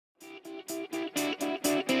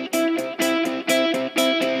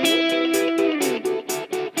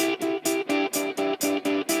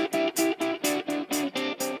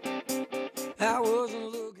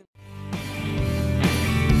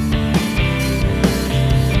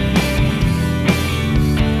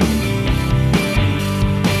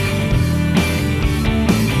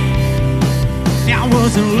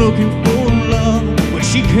wasn't looking for love when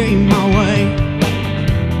she came my way.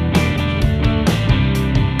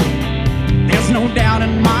 There's no doubt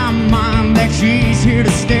in my mind that she's here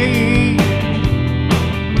to stay.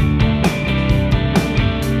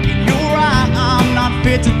 You're right, I'm not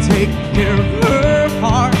fit to take care of her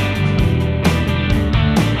heart.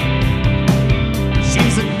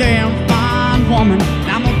 She's a damn fine woman,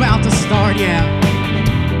 and I'm about to start, yeah.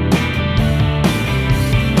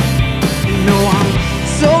 You know I'm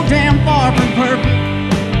so damn far from perfect,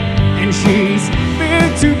 and she's fit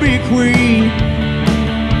to be a queen.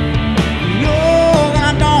 No,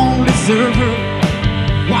 I don't deserve her.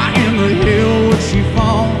 Why in the hell would she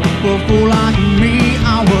fall for a fool like me?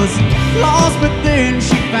 I was lost, but then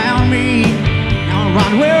she found me. Now I'm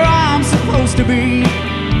right where I'm supposed to be.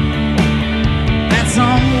 That's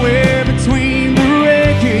somewhere between the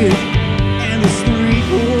wreckage and this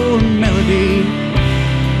three-chord melody.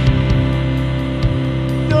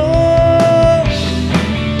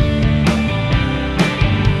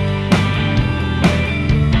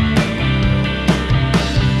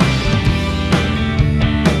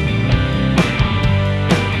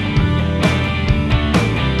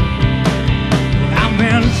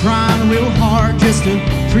 Trying real hard just to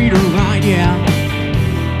treat her right, yeah.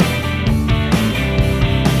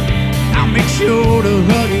 I'll make sure to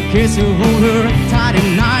hug and kiss her, hold her tight at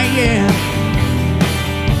night, yeah.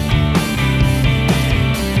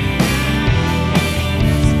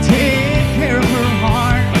 So take care of her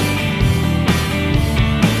heart.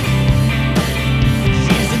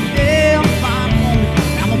 She's a damn fine woman,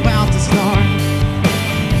 I'm about to start.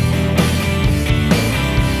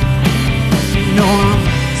 You know I'm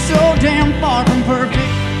so damn far from perfect,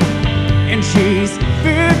 and she's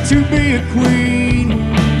fit to be a queen.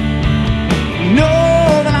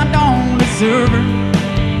 Know that I don't deserve her.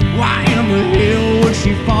 Why in the hell would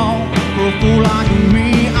she fall for a fool like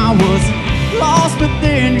me? I was lost, but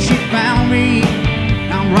then she found me.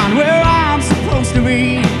 I'm right where I'm supposed to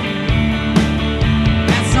be.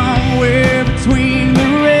 That's somewhere between the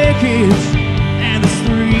wreckage and this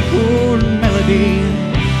three-chord melody.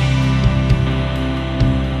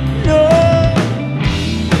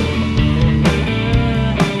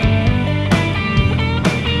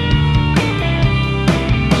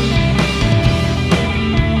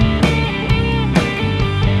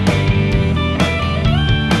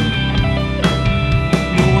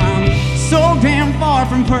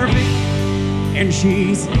 From perfect, and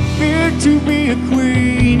she's fit to be a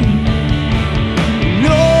queen.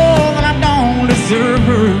 Know that I don't deserve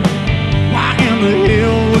her. Why in the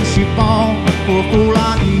hell would she fall for a fool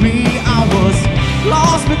like me? I was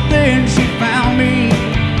lost, but then she found me.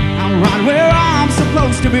 I'm right where I'm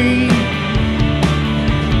supposed to be.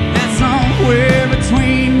 That's somewhere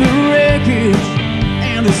between the wreckage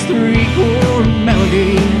and this three-chord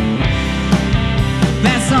melody.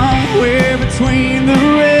 That's somewhere between the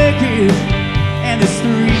wreckage and this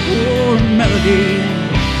three-chord melody.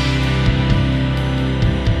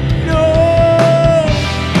 No.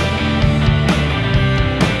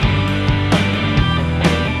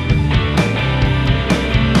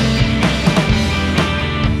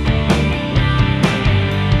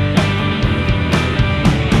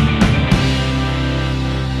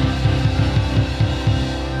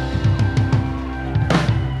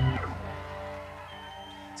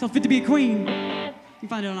 So Fit to Be a Queen. You can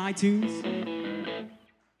find it on iTunes.